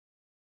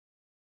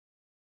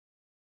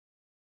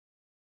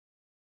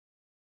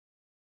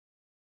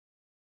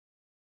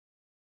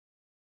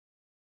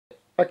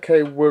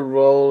Okay, we're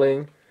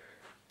rolling.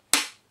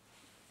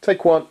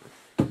 Take one.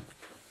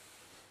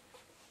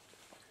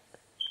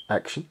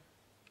 Action.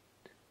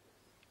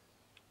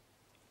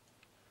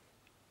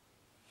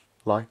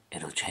 Line.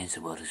 It'll change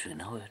the world as we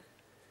know it.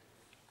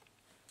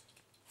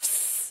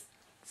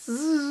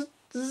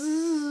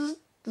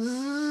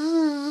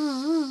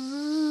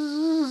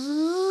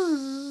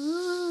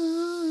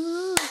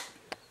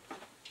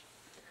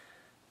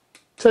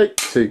 Take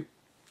two.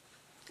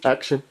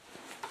 Action.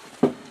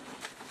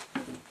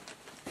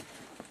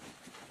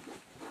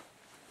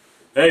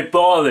 Hey,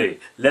 Barley,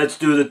 let's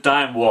do the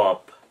time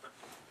warp.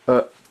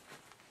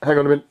 Hang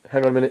on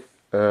a minute.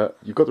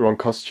 You've got the wrong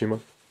costume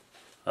on.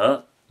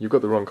 Huh? You've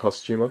got the wrong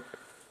costume on.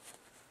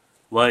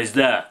 Why is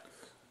that?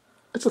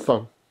 It's a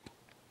thong.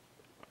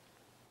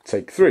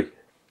 Take three.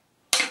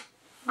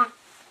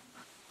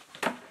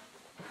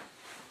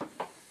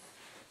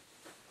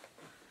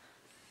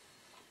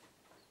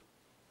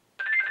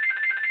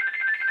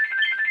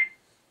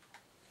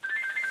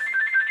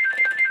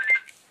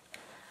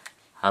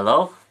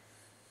 Hello?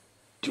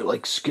 Do you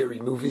like scary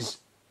movies?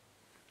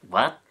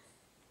 What?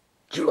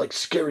 Do you like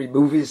scary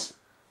movies?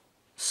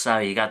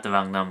 Sorry, you got the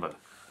wrong number.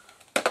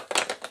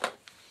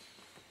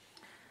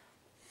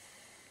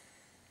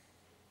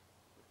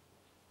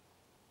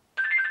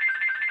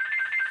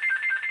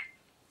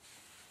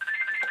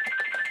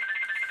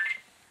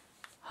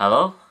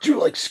 Hello? Do you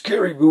like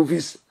scary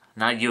movies?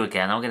 Not you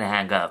again, I'm gonna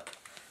hang up.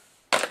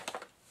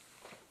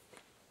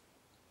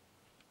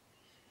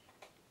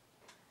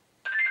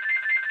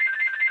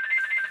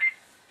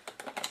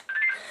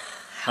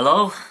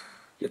 Hello?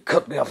 You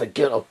cut me off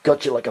again, I'll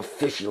gut you like a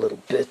fish, you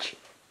little bitch.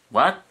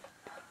 What?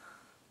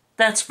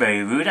 That's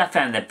very rude, I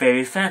found that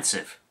very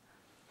offensive.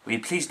 Will you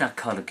please not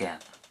call again?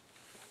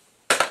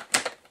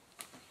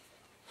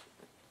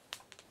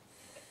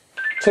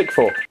 Take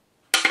four.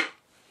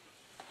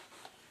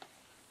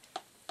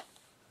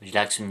 Would you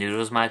like some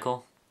noodles,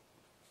 Michael?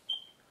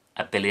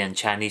 A billion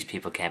Chinese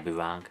people can't be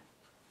wrong.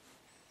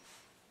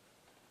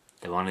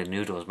 They wanted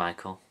noodles,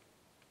 Michael.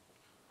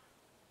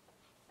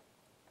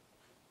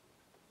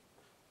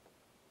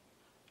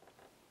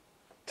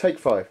 Take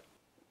five.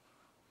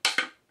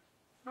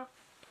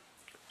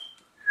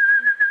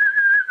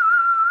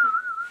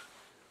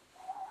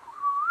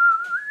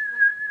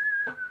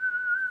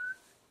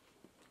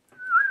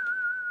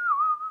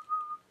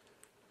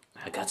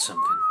 I got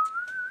something.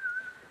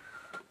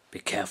 Be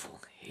careful,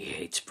 he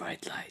hates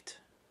bright light.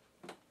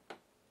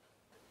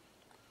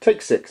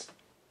 Take six.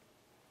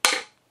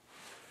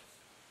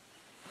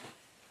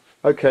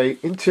 Okay,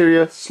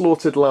 interior,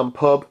 slaughtered lamb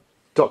pub.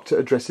 Doctor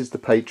addresses the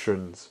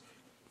patrons.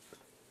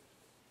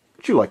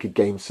 Would you like a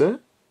game, sir?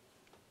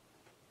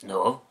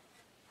 No,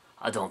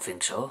 I don't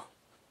think so.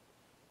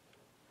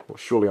 Well,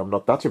 surely I'm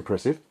not that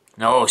impressive.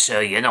 No,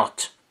 sir, you're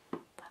not.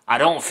 I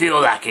don't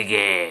feel like a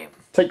game.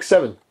 Take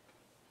seven.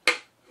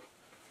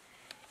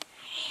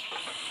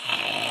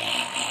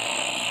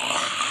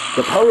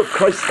 The power of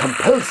Christ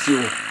compels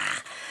you.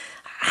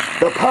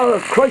 The power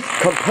of Christ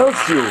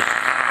compels you.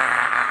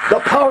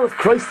 The power of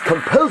Christ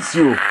compels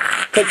you.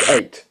 Take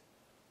eight.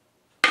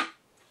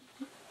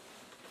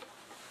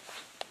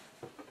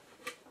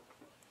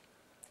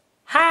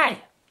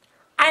 Hi,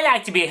 I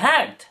like to be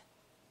hugged.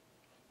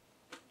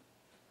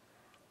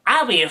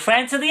 I'll be your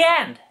friend to the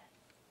end.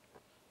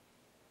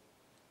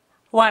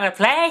 Wanna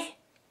play?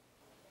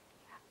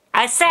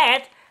 I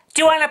said,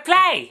 do you wanna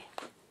play?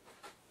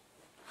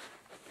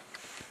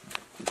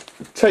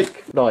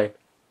 Take nine.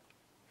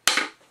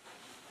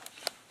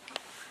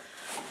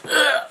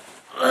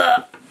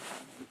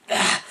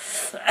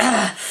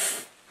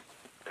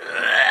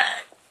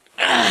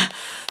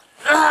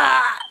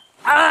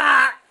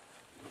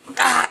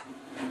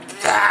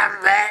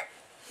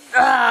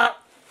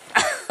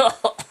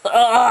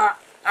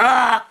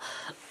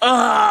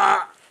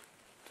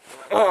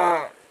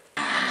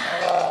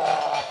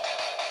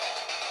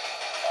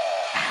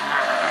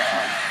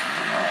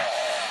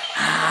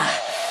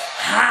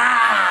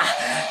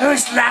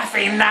 Who's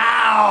laughing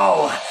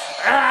now?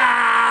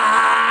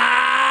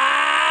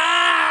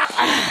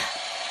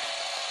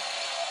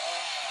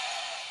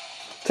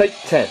 Take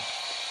 10.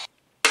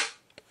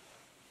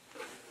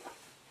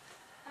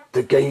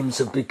 The games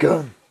have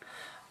begun.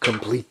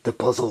 Complete the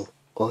puzzle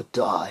or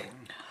die.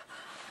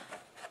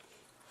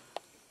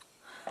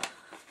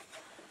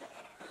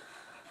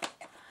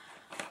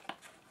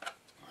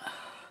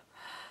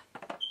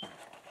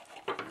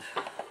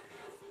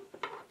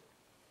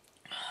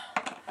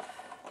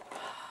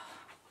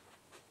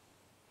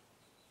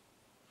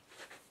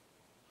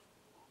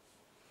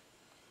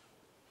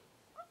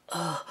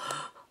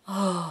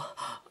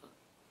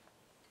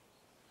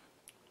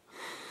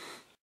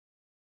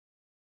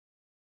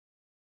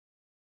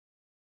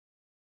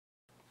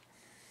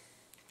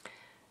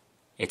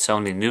 It's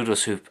only noodle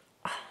soup